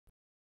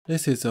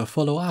This is a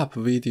follow-up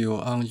video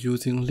on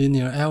using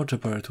linear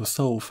algebra to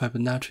solve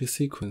Fibonacci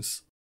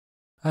sequence.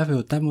 I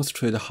will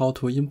demonstrate how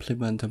to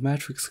implement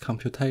matrix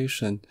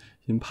computation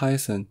in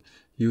Python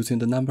using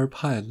the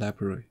NumPy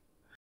library.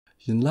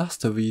 In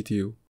last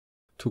video,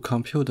 to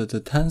compute the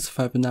 10th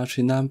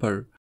Fibonacci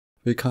number,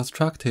 we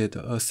constructed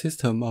a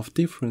system of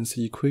difference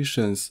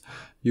equations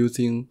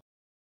using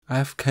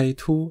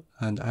fk2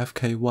 and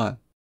fk1.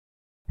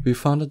 We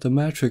found the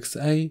matrix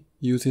A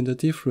using the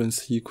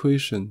difference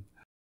equation,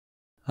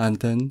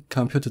 and then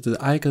computed the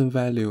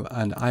eigenvalue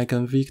and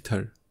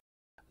eigenvector.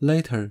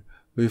 Later,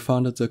 we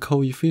found the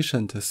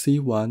coefficient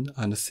C1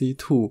 and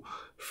C2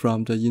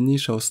 from the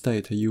initial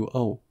state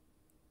UO.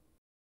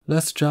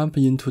 Let's jump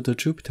into the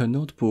Jupyter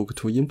Notebook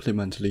to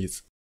implement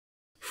these.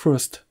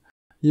 First,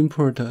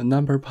 import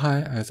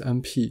NumPy as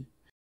NP.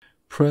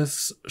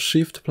 Press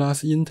Shift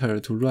plus Enter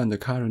to run the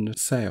current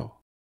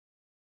cell.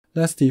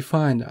 Let's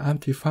define an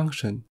empty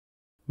function,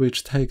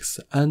 which takes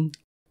n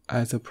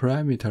as a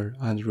parameter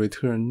and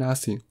return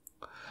nothing.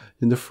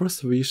 In the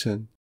first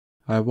vision,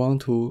 I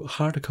want to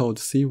hardcode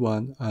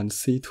C1 and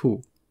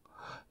C2.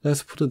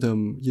 Let's put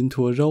them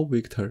into a row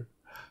vector.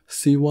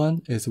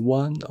 C1 is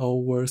 1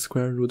 over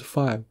square root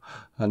 5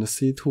 and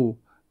C2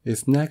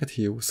 is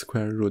negative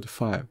square root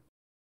 5.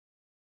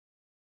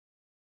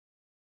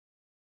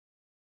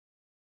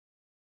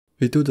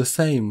 We do the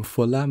same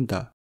for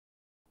lambda.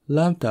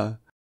 Lambda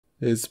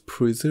is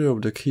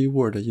preserved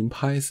keyword in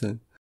Python,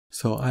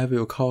 so I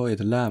will call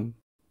it lam.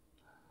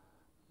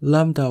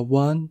 Lambda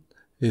 1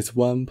 is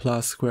 1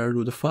 plus square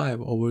root 5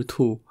 over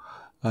 2,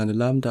 and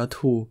lambda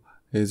 2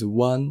 is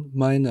 1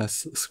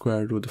 minus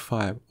square root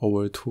 5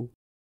 over 2.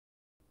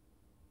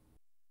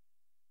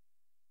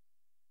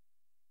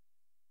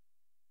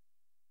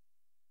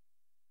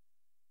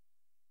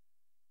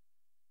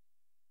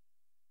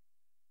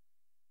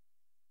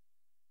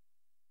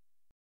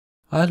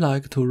 I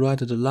like to write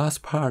the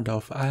last part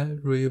of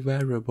every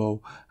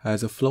variable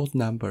as a float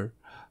number,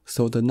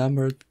 so the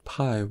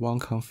NumPy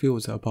won't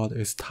confuse about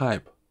its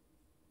type.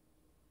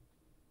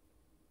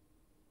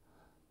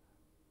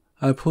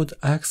 I put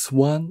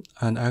x1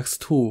 and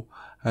x2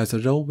 as a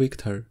row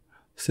vector,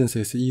 since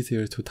it's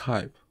easier to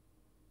type.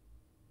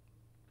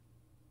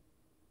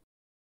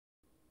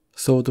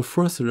 So the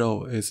first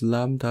row is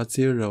lambda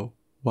 0,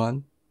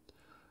 1.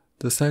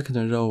 The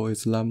second row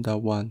is lambda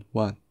 1,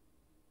 1.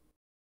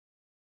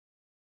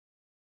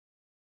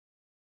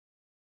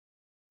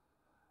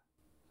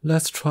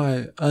 Let's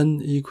try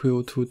n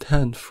equal to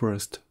 10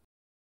 first.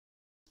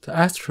 The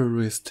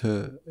asterisk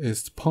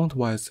is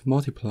pointwise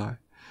multiply.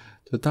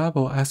 The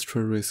double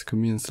asterisk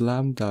means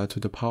lambda to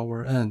the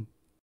power n.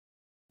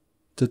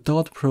 The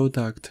dot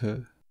product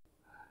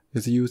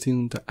is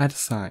using the @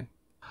 sign.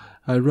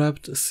 I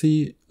wrapped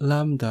C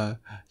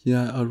lambda in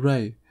an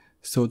array,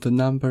 so the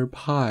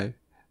NumPy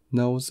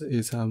knows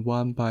it's a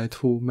 1 by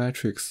 2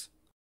 matrix.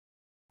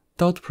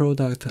 Dot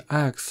product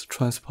x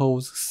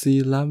transpose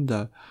C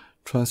lambda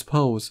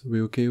transpose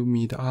will give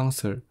me the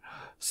answer.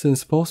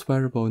 Since both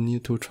variables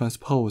need to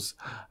transpose,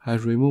 I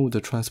remove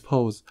the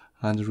transpose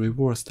and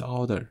reverse the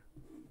order.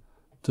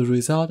 The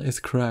result is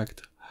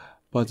correct,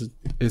 but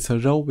it's a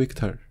row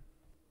vector.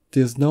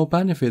 There's no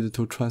benefit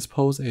to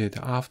transpose it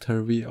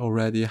after we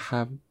already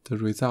have the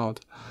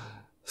result,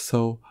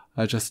 so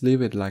I just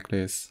leave it like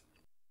this.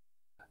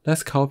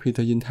 Let's copy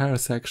the entire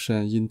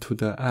section into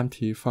the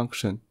empty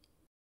function.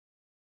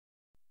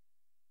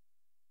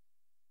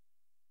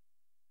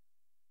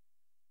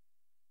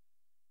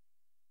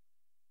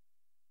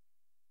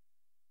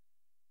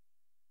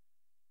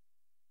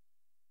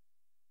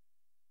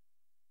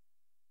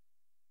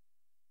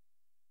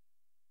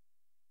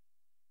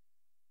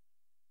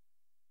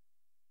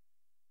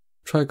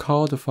 Try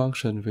call the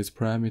function with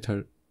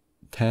parameter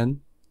 10.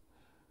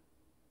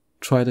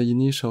 Try the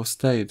initial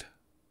state.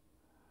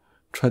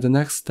 Try the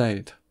next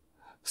state,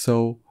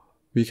 so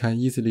we can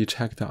easily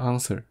check the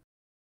answer.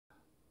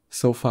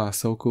 So far,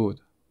 so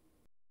good.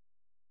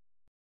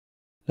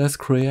 Let's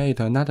create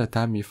another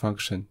dummy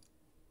function.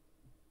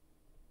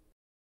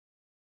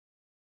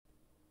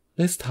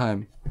 This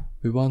time,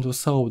 we want to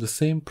solve the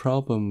same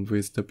problem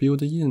with the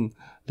built-in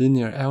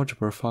linear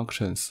algebra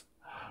functions.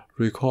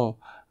 Recall,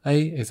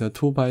 A is a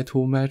 2 by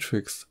 2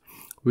 matrix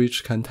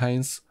which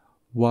contains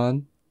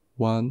 1,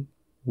 1,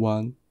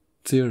 1,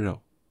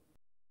 0.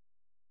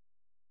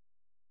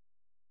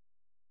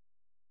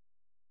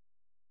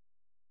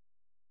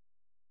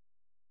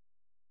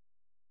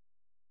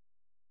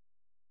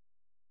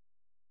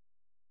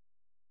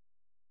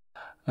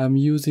 I'm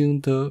using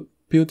the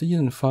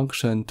built-in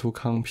function to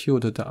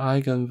compute the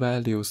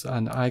eigenvalues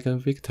and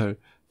eigenvector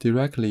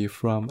directly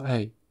from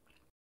A.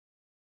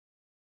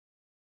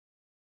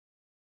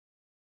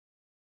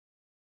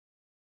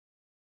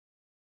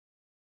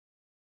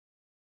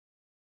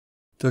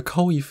 The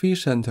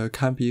coefficient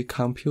can be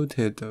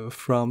computed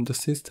from the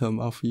system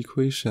of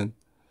equation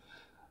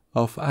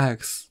of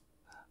x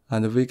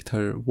and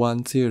vector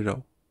 1,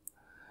 0.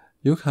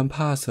 You can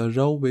pass a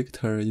row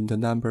vector in the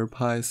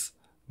NumPy's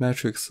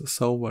matrix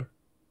solver.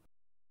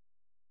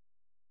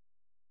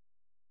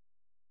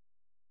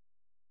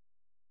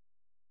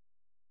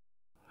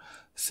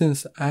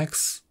 Since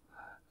x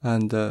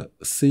and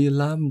c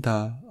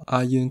lambda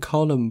are in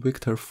column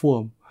vector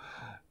form,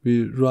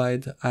 we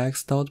write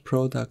x dot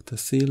product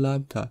c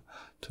lambda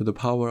to the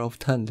power of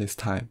 10 this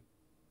time.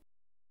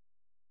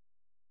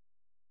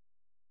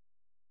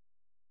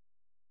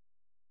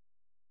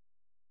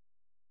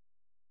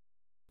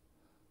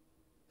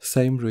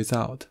 Same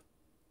result.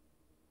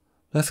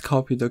 Let's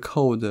copy the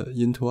code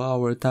into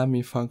our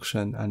dummy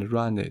function and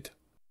run it.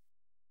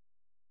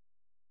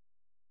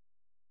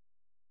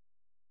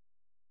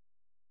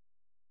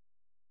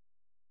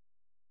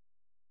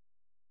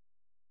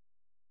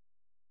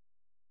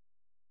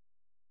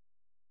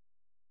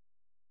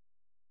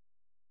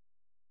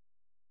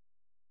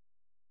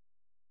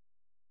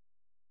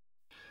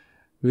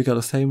 We got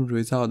the same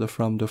result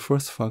from the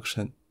first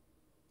function.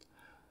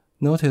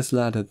 Notice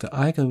that the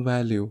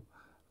eigenvalue,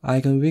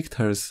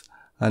 eigenvectors,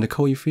 and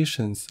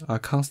coefficients are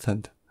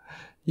constant.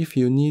 If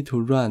you need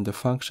to run the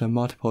function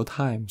multiple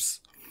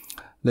times,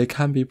 they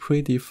can be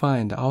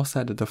predefined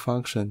outside the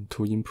function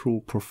to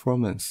improve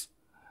performance.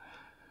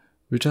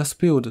 We just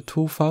build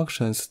two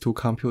functions to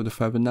compute the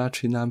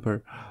Fibonacci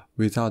number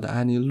without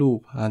any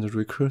loop and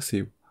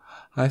recursive.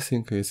 I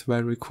think it's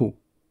very cool.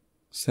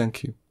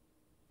 Thank you.